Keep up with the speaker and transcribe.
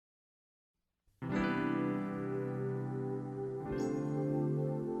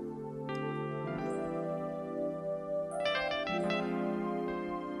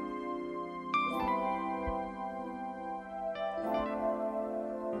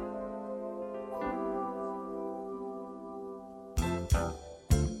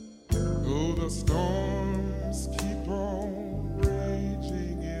storms keep on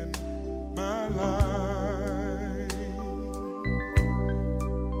raging in my life,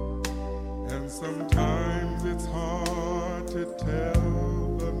 and sometimes it's hard to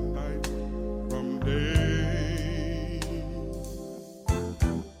tell the night from day.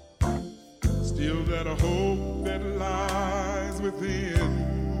 Still, that hope that lies within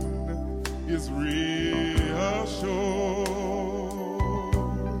is reassured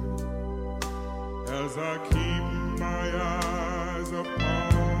as I keep my eyes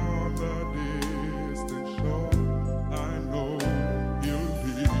upon the distant shore. I know He'll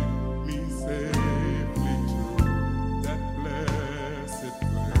lead me safely to that blessed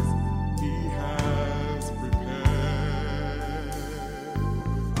place He has prepared.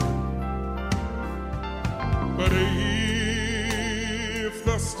 But if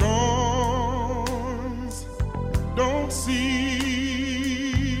the storms don't cease,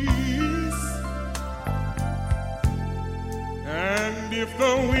 and if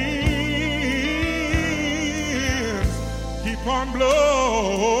the winds keep on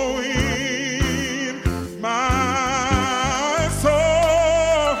blowing, my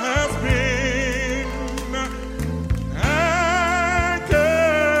soul has been anchored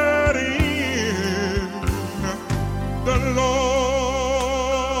in the Lord.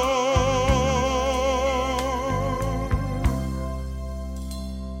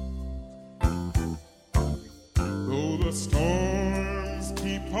 Though the storms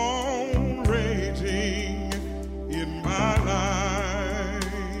keep on raging in my life,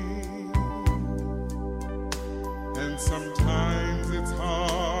 and sometimes it's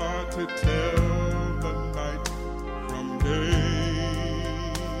hard to tell the night from day,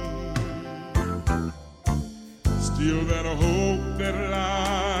 still that hope that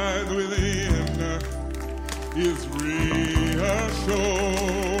lies within is reassured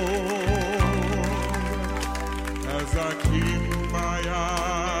as I keep my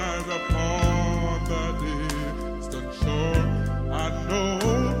eyes upon the distant shore. I know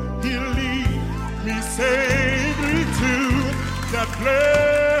He'll lead me safely to that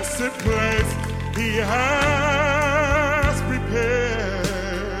blessed place He has prepared.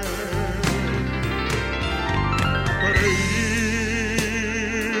 But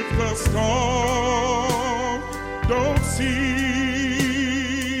if the storm don't cease,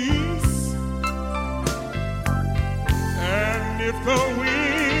 and if the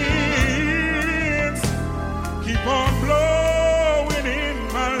winds keep on blowing in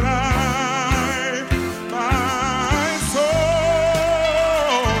my life, my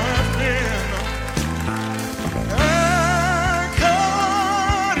soul has been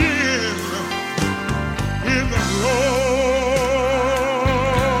anchored in the Lord.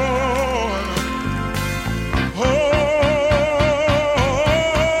 Oh,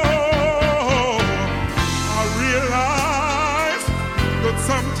 I realize that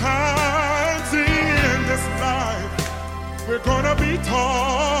sometimes in this life we're gonna be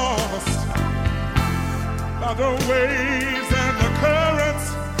tossed by the waves and the currents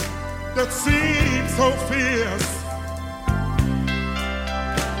that seem so fierce.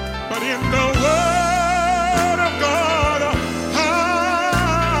 But in the Word of God,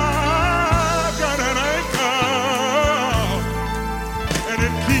 I've got an anchor, and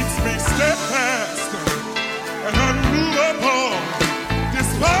it keeps me steadfast and unmovable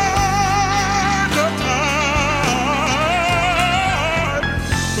despite the tide.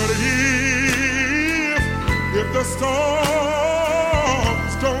 But if the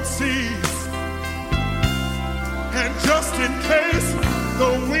storms don't cease, and just in case the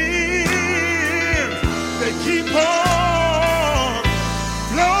wind